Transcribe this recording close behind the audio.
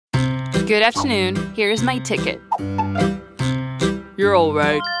Good afternoon. Here's my ticket. You're all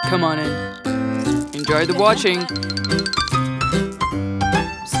right. Come on in. Enjoy the watching.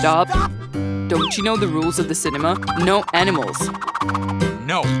 Stop. Don't you know the rules of the cinema? No animals.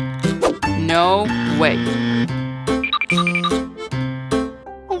 No. No way.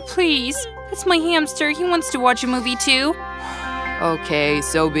 Oh, please. That's my hamster. He wants to watch a movie too. Okay,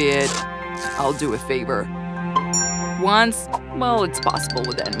 so be it. I'll do a favor. Once, well, it's possible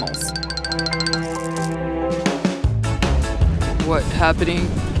with animals. What's happening?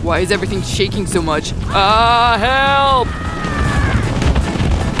 Why is everything shaking so much? Ah, help!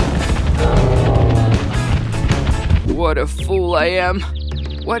 What a fool I am.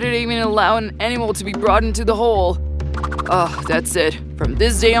 Why did I even allow an animal to be brought into the hole? Oh, that's it. From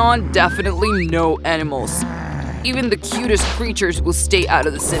this day on, definitely no animals. Even the cutest creatures will stay out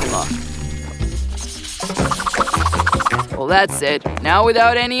of the cinema. Well, that's it. Now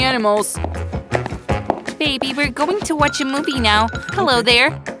without any animals. Baby, we're going to watch a movie now. Hello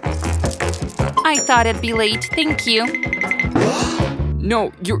there. I thought I'd be late. Thank you.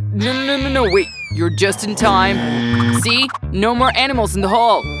 No, no, wait. You're just in time. See? No more animals in the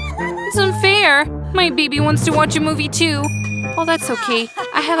hall. It's unfair. My baby wants to watch a movie too. Oh, that's okay.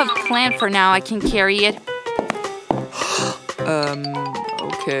 I have a plan for now. I can carry it.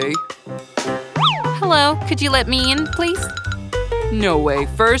 Okay. Hello, could you let me in, please? No way.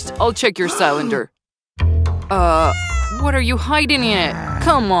 First, I'll check your cylinder. What are you hiding in it?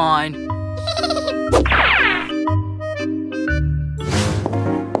 Come on.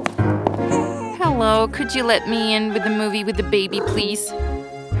 Hello, could you let me in with the movie with the baby, please?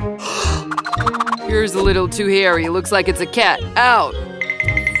 Yours a little too hairy. Looks like it's a cat. Out.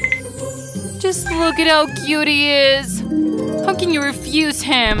 Just look at how cute he is. How can you refuse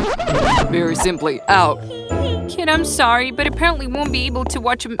him? Very simply, out. Kid, I'm sorry, but apparently won't be able to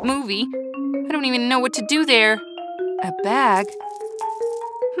watch a movie. I don't even know what to do there. A bag?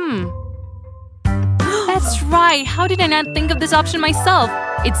 That's right. How did I not think of this option myself?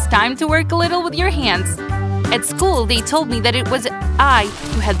 It's time to work a little with your hands. At school, they told me that it was I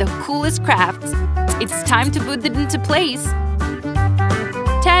who had the coolest crafts. It's time to put it into place.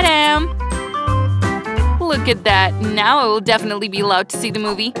 Ta-da! Look at that. Now I will definitely be allowed to see the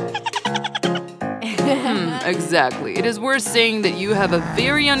movie. Exactly. It is worth saying that you have a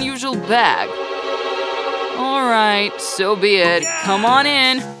very unusual bag. All right, so be it. Come on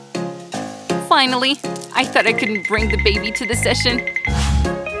in. Finally, I thought I couldn't bring the baby to the session.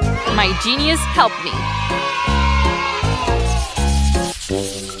 My genius helped me.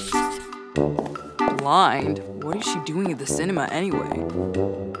 Blind? What is she doing at the cinema anyway?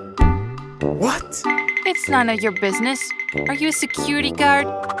 What? It's none of your business. Are you a security guard?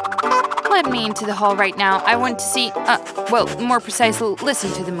 Let me into the hall right now. I want to see, well, more precisely,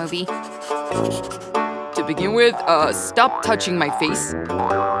 listen to the movie. To begin with, stop touching my face.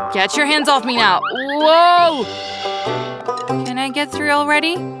 Get your hands off me now. Whoa! Can I get through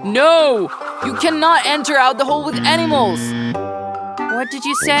already? No! You cannot enter out the hole with animals! What did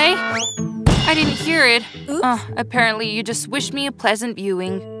you say? I didn't hear it. Apparently you just wished me a pleasant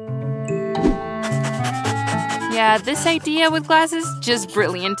viewing. Yeah, this idea with glasses, just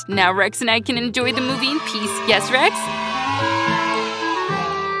brilliant. Now Rex and I can enjoy the movie in peace. Yes, Rex?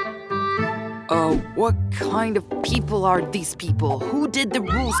 What kind of people are these people? Who did the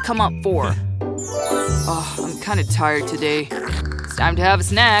rules come up for? I'm kind of tired today. It's time to have a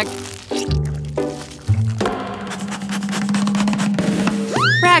snack.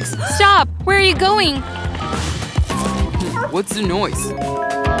 Rex, stop! Where are you going? What's the noise?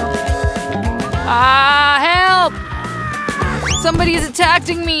 Help! Somebody is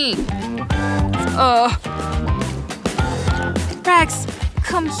attacking me! Rex,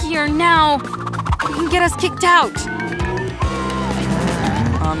 come here now! You can get us kicked out!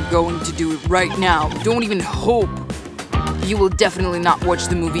 I'm going to do it right now. Don't even hope. You will definitely not watch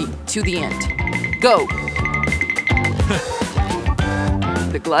the movie to the end. Go!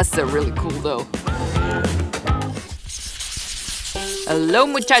 The glasses are really cool though. Hello,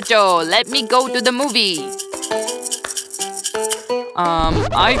 muchacho. Let me go to the movie.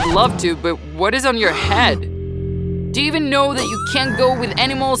 I'd love to, but what is on your head? Do you even know that you can't go with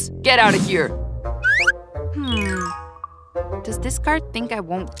animals? Get out of here. Does this guard think I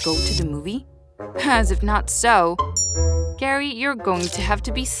won't go to the movie? As if not so. Gary, you're going to have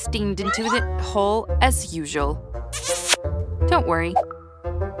to be steamed into the hole as usual. Don't worry.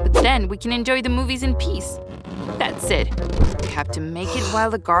 But then we can enjoy the movies in peace. That's it. We have to make it while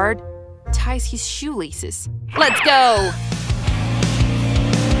the guard ties his shoelaces. Let's go!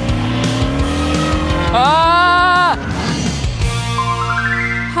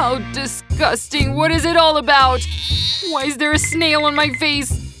 How disgusting! What is it all about? Why is there a snail on my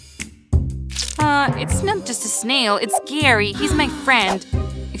face? It's not just a snail, it's Gary. He's my friend.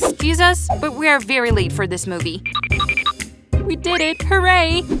 Excuse us, but we are very late for this movie. We did it!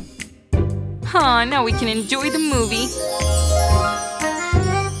 Hooray! Now we can enjoy the movie.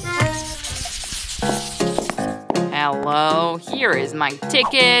 Hello, here is my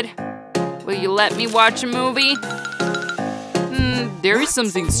ticket. Will you let me watch a movie? There is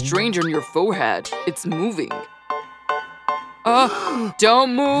something strange on your forehead. It's moving.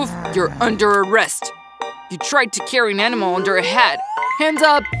 Don't move. You're under arrest. You tried to carry an animal under a hat. Hands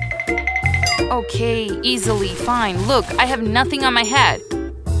up! Okay, easily, fine. Look, I have nothing on my head.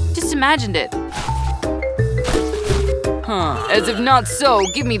 Just imagined it. As if not so,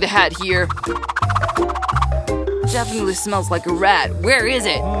 give me the hat here. Definitely smells like a rat. Where is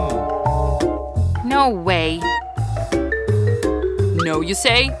it? No way. No, you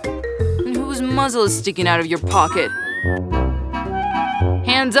say? And whose muzzle is sticking out of your pocket?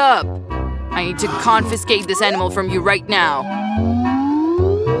 Hands up! I need to confiscate this animal from you right now.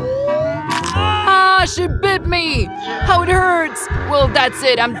 She bit me! How it hurts! Well, that's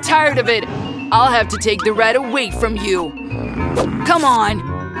it. I'm tired of it. I'll have to take the rat away from you. Come on!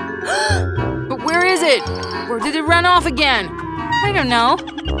 But where is it? Where did it run off again? I don't know.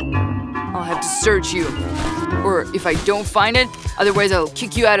 I'll have to search you. Or if I don't find it, otherwise I'll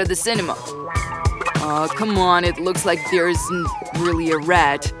kick you out of the cinema. Come on, it looks like there isn't really a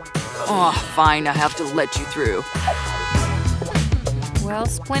rat. Fine, I have to let you through. Well,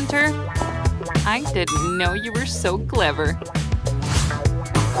 Splinter, I didn't know you were so clever.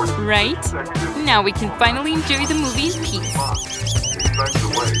 Right? Now we can finally enjoy the movie in peace.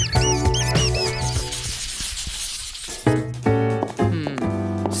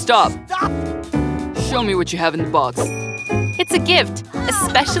 Stop! Show me what you have in the box. It's a gift,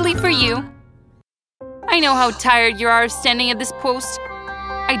 especially for you. I know how tired you are standing at this post.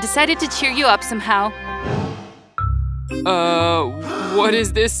 I decided to cheer you up somehow. What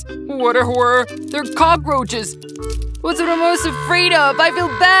is this? What a horror! They're cockroaches! What's what I'm most afraid of? I feel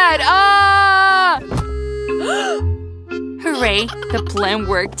bad! Hooray, the plan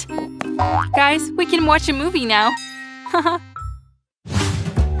worked. Guys, we can watch a movie now.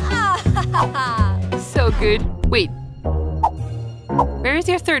 So good. Wait. Where is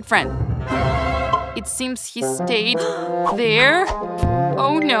your third friend? It seems he stayed there.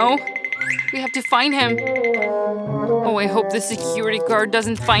 Oh no. We have to find him. Oh, I hope the security guard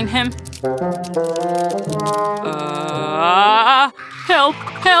doesn't find him. Help!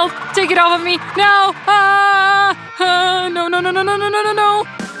 Help! Take it off of me! No! No, no, no, no, no, no, no, no, no!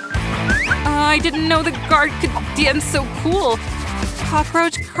 I didn't know the guard could dance so cool.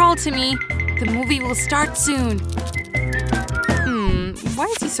 Cockroach, crawl to me. The movie will start soon. Why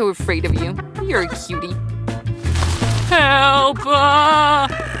is he so afraid of you? You're a cutie. Help!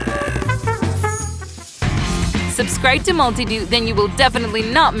 Subscribe to Multido, then you will definitely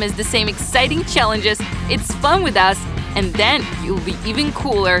not miss the same exciting challenges. It's fun with us, and then you'll be even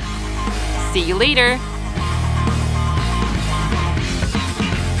cooler. See you later!